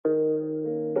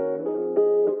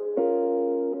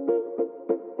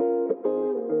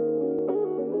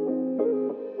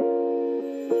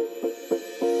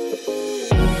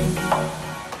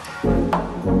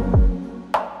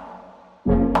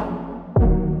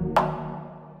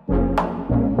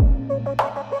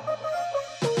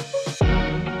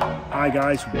Hi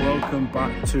guys, welcome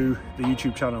back to the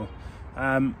YouTube channel.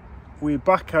 We're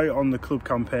back out on the club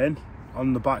campaign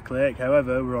on the back lake.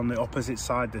 However, we're on the opposite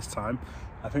side this time.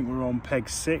 I think we're on peg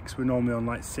 6. We're normally on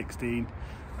like 16,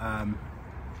 and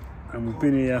we've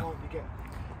been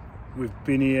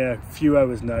here a few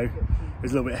hours now.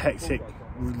 It's a little bit hectic.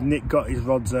 Nick got his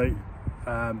rods out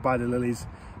by the lilies,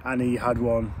 and he had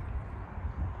one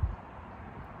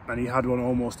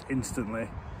almost instantly,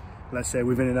 let's say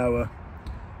within an hour.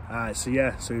 So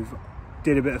we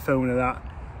did a bit of filming of that.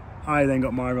 I then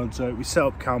got my rods out, we set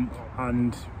up camp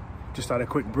and just had a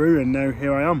quick brew, and now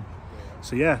here I am.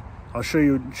 So yeah, I'll show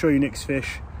you Nick's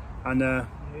fish, and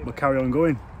we'll carry on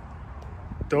going.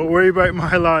 Don't worry about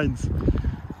my lines. No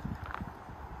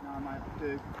mate, I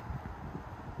do.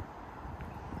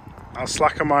 I'll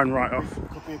slacker mine right off.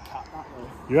 Could be a cat that way.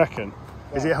 You reckon?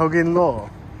 Yeah. Is it hugging low?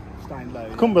 Staying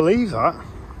low. I couldn't believe that.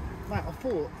 Mate, I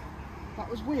thought that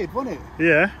was weird, wasn't it?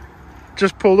 Yeah.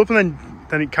 Just pulled up and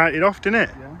then it kited off, didn't it?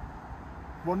 Yeah.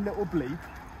 One little bleep,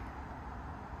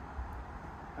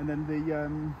 and then the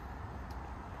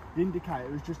indicator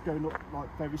was just going up like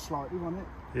very slightly, wasn't it?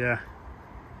 Yeah.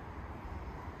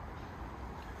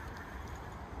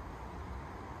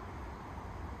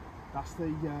 That's the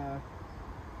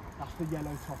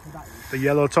yellow topper, that is. The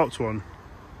yellow topped one.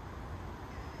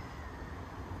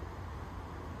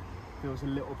 Feels a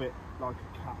little bit like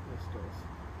a cat, this does.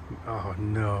 Oh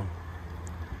no.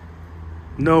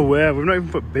 No way, we've not even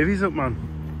put bivvies up, man.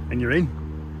 And you're in.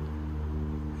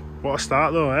 What a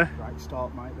start though, eh? Great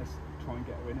start, mate. Let's try and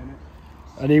get a win in it.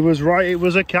 And he was right, it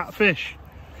was a catfish.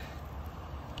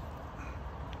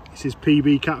 This is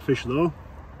PB catfish though.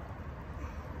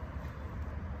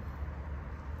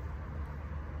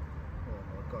 Oh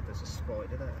my god, there's a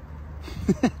spider there.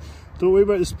 Don't worry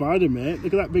about the spider, mate.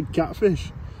 Look at that big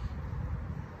catfish.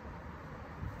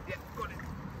 Yeah, got it.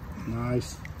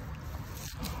 Nice.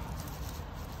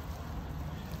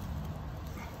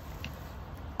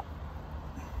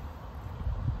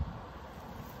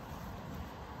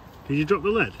 Did you drop the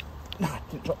lead? No, I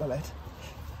didn't drop the lead.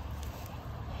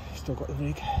 Still got the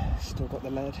rig, still got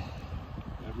the lead.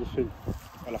 Everything.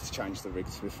 I'll have to change the rig,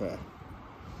 to be fair.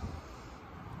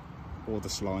 Or the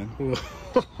slime.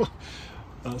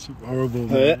 That's horrible,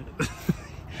 mate.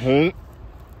 Yeah,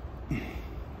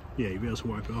 you'll be able to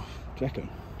wipe it off. Do you reckon?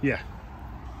 Yeah.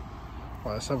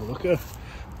 Right, let's have a look at it.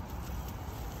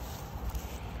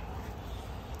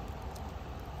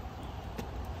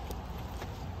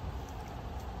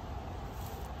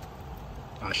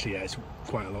 Actually, yeah, it's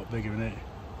quite a lot bigger, isn't it?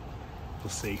 We'll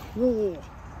see. Whoa.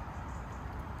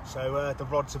 So the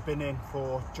rods have been in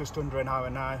for just under an hour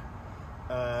now.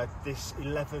 This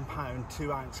 11 pound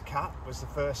 2 ounce cat was the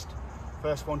first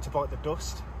one to bite the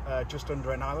dust, just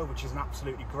under an hour, which is an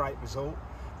absolutely great result.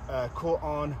 Caught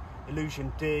on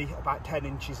Illusion D, about 10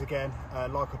 inches again,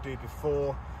 like I did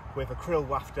before, with a krill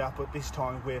wafter, but this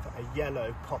time with a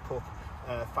yellow pop-up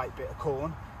fake bit of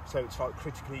corn, so it's like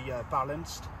critically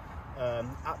balanced.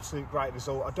 Absolute great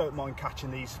result. I don't mind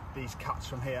catching these cats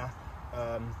from here.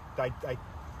 They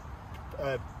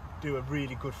do a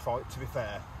really good fight, to be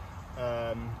fair.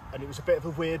 And it was a bit of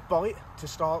a weird bite to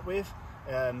start with.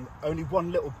 Only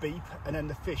one little beep, and then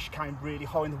the fish came really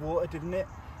high in the water, didn't it?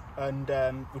 And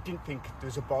we didn't think there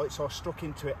was a bite, so I struck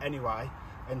into it anyway.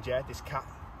 And yeah, this cat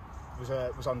was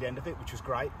on the end of it, which was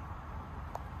great.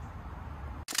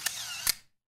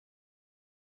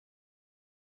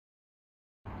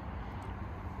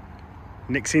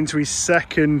 Nick's into his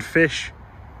second fish.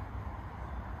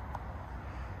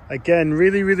 Again,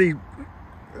 really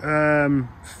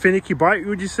finicky bite,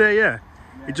 would you say? Yeah.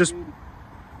 It just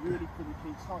really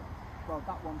finicky. It's like, well,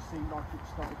 that one seemed like it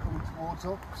started coming towards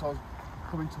us, so I was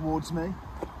coming towards me,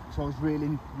 so I was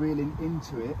reeling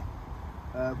into it.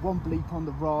 One bleep on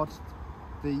the rod,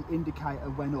 the indicator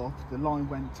went up, the line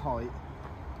went tight,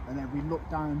 and then we looked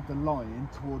down the line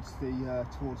towards the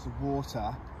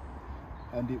water.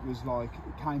 And it was like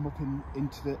it came up to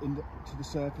the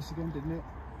surface again, didn't it?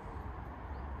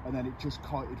 And then it just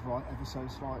kited right ever so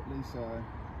slightly. So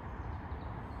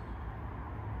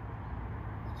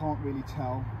I can't really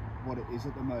tell what it is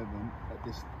at the moment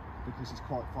because it's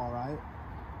quite far out.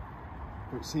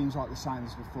 But it seems like the same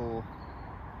as before.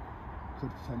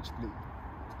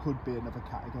 Could be another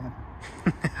cat again.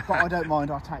 But I don't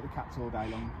mind. I'll take the cats all day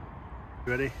long.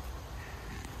 ready.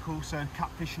 Cool, so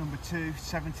catfish number 2,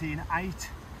 17.8,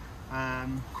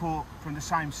 caught from the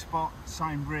same spot,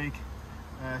 same rig,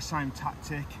 same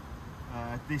tactic.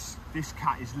 This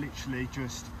cat is literally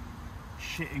just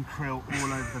shitting krill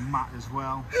all over the mat as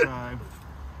well. So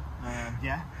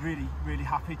yeah, really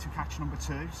happy to catch number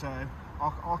 2. So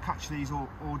I'll catch these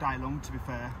all day long, to be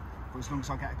fair. but as long as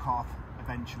I get a carp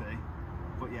eventually.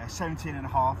 But yeah,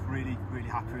 17.5, really, really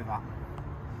happy with that.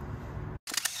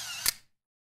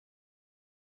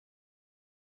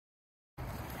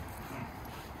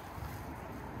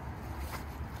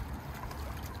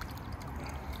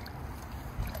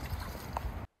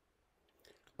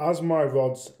 As my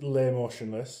rods lay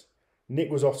motionless,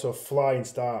 Nick was off to a flying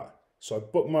start, so I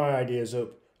booked my ideas up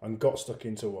and got stuck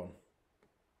into one.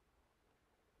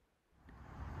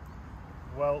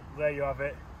 Well, there you have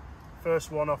it.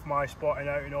 First one off my spotting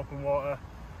out in open water.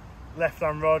 Left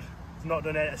hand rod, it's not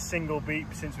done a single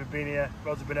beep since we've been here.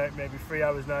 Rods have been out maybe 3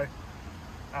 hours now,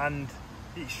 and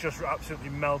it's just absolutely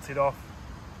melted off.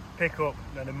 Pick up,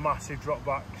 then a massive drop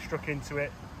back, struck into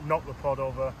it, knocked the pod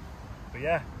over. But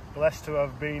yeah, blessed to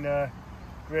have been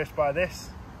graced by this.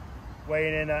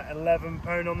 Weighing in at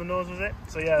 £11 on the nose, was it?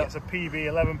 So yeah, that's a PB,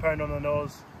 £11 on the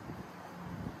nose.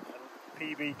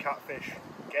 PB catfish,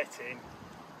 get in.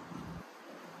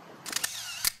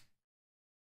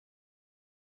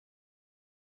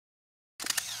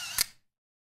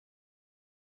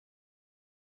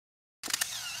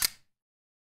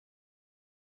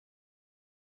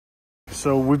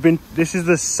 So this is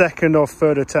the second or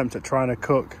third attempt at trying to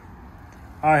cook.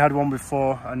 I had one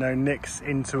before and now Nick's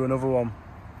into another one.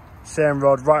 Same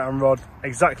rod, right hand rod,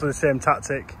 exactly the same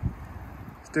tactic.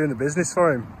 It's doing the business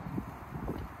for him.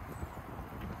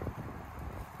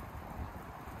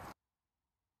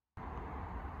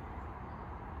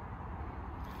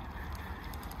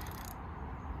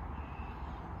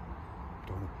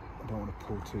 I don't want to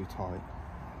pull too tight.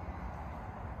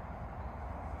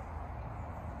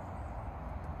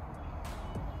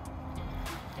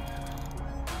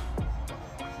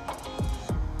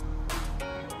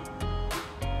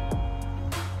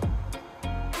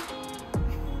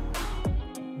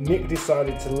 Nick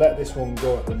decided to let this one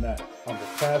go at the net and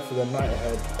prepare for the night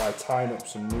ahead by tying up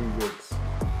some new rigs.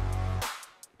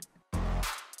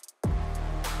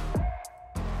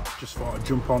 Just thought I'd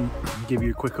jump on and give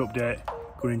you a quick update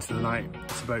going into the night.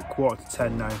 It's about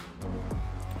 9:15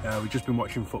 now. We've just been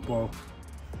watching football.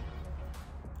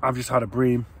 I've just had a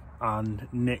bream and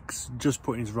Nick's just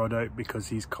putting his rod out because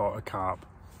he's caught a carp.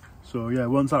 So yeah,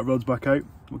 once that rod's back out,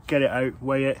 we'll get it out,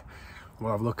 weigh it,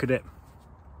 we'll have a look at it.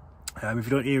 If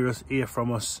you don't hear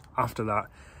from us after that,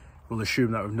 we'll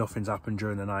assume that nothing's happened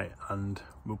during the night, and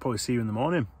we'll probably see you in the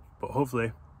morning. But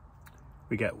hopefully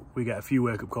we get a few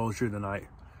wake-up calls during the night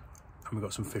and we've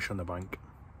got some fish on the bank.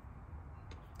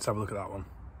 Let's have a look at that one.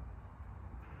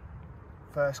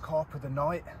 First carp of the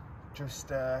night. Just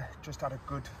had a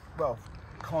good, well,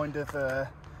 kind of a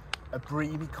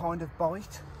breamy kind of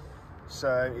bite.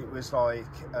 So it was like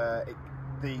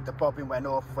the bobbin went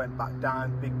up, went back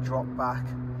down, big drop back.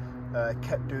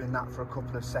 Kept doing that for a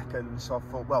couple of seconds. So I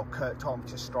thought, well, Kurt told me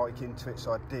to strike into it,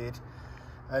 so I did.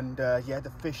 And yeah,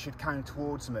 the fish had come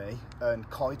towards me and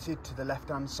kited to the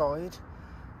left-hand side.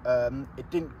 It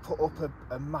didn't put up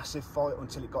a massive fight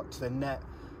until it got to the net.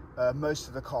 Most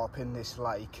of the carp in this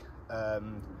lake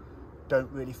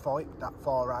don't really fight that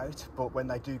far out, but when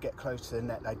they do get close to the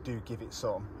net, they do give it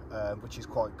some, which is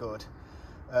quite good.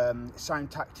 Same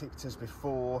tactics as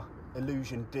before,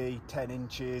 Illusion D, 10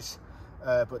 inches.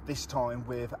 But this time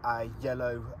with a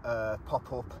yellow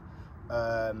pop-up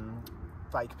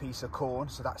fake piece of corn,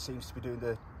 so that seems to be doing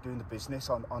the business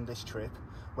on this trip.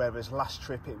 Whereas last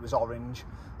trip it was orange.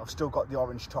 I've still got the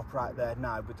orange topper out there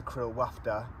now with the krill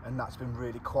wafter, and that's been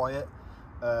really quiet.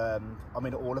 I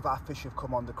mean, all of our fish have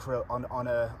come on the krill on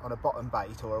a bottom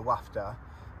bait or a wafter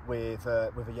with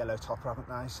a yellow topper, haven't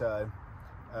they? So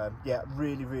yeah,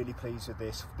 really pleased with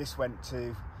this. This went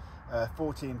to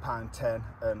 £14.10,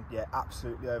 and yeah,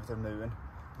 absolutely over the moon.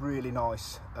 Really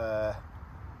nice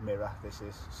mirror this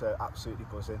is, so absolutely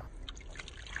buzzing.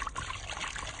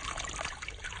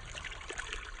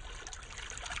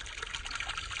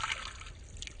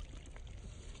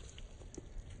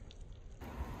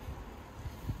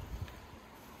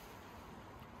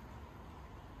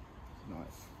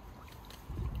 Nice.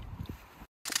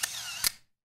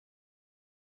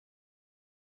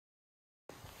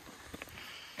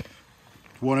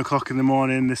 1 o'clock in the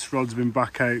morning, this rod's been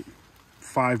back out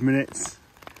 5 minutes.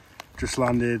 Just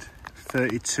landed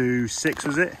 32.6,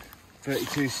 was it?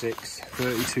 32.6.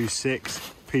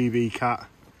 32.6 PB cat.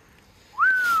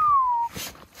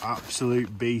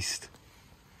 Absolute beast.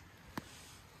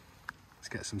 Let's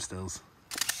get some stills.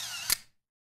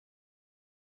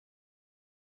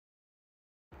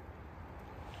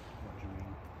 What do you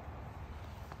mean?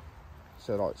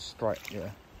 So like straight,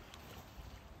 yeah.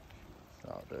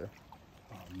 That'll do.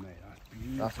 Oh mate, that's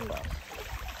beautiful. That's class.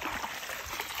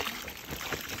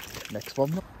 Next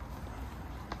one.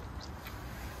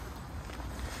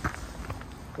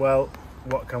 Well,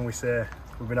 what can we say?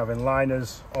 We've been having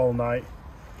liners all night,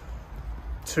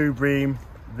 2 bream,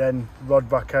 then rod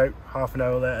back out. Half an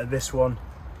hour later, this one,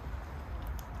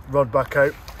 rod back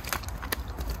out.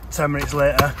 10 minutes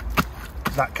later,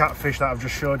 that catfish that I've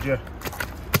just showed you.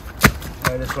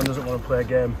 This one doesn't want to play a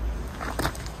game.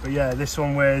 But yeah, this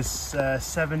one weighs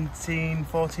 17,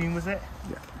 14 was it?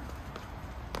 Yeah.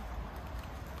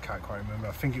 Can't quite remember,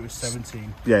 I think it was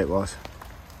 17. Yeah, it was.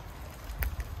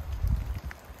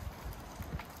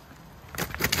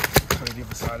 Try the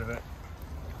other side of it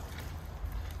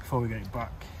before we get it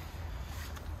back.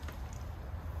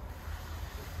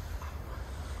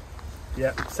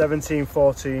 Yeah, 17,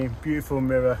 14, beautiful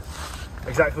mirror.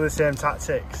 Exactly the same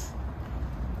tactics.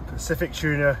 Pacific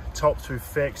tuna topped with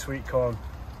fake sweet corn.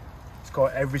 It's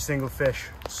caught every single fish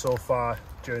so far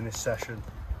during this session.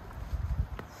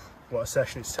 What a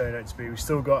session it's turned out to be. We've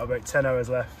still got about 10 hours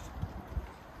left.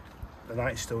 The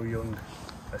night's still young.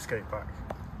 Let's get it back.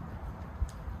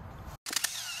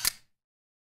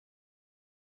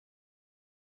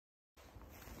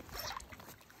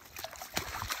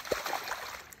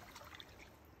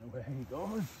 Where are you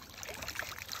going?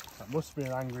 That must be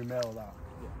an angry male, that.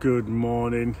 Good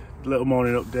morning. Little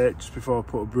morning update just before I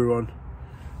put a brew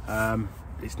on.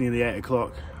 It's nearly 8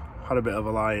 o'clock. Had a bit of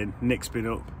a lie-in. Nick's been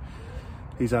up.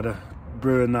 He's had a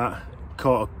brew and that.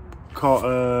 Caught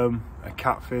a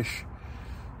catfish.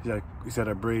 He's had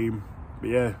a bream. But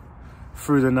yeah,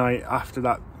 through the night after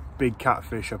that big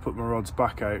catfish, I put my rods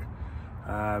back out.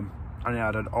 And I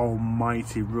had an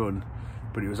almighty run,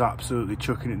 but it was absolutely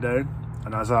chucking it down.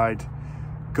 And as I'd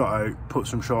got out, put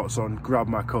some shorts on, grabbed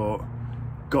my coat,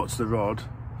 got to the rod,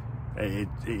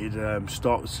 it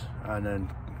stopped, and then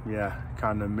yeah,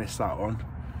 kind of missed that one,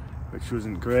 which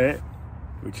wasn't great,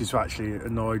 which has actually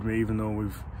annoyed me, even though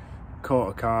we've caught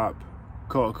a carp,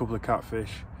 caught a couple of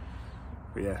catfish.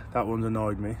 But yeah, that one's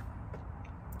annoyed me.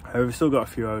 We've still got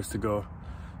a few hours to go,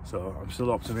 so I'm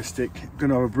still optimistic.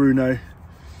 Gonna have a brew now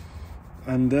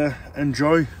and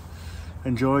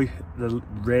enjoy the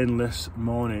rainless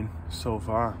morning so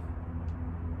far.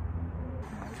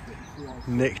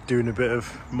 Nick doing a bit of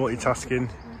multitasking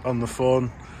on the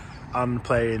phone and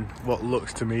playing what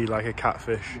looks to me like a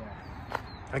catfish.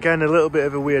 Again, a little bit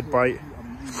of a weird bite,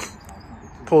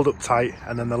 pulled up tight,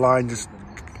 and then the line just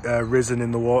risen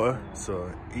in the water,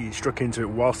 so he struck into it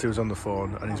whilst he was on the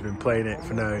phone, and he's been playing it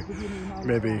for now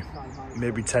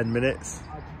maybe 10 minutes.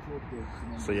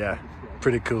 So yeah,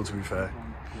 pretty cool to be fair.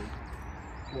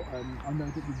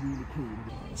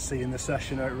 Seeing the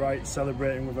session outright,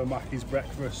 celebrating with a Mackey's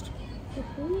breakfast.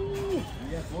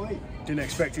 Yeah, boy. Didn't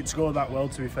expect it to go that well,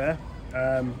 to be fair,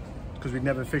 because we'd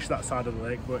never fished that side of the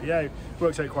lake, but yeah, it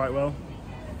worked out quite well.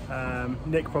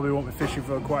 Nick probably won't be fishing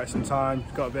for quite some time.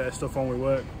 He's got a bit of stuff on with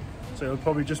work, so it'll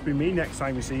probably just be me next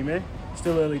time you see me.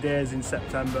 Still early days in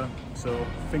September, so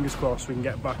fingers crossed we can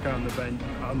get back out on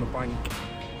the bank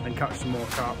and catch some more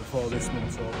carp before this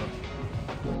month's over.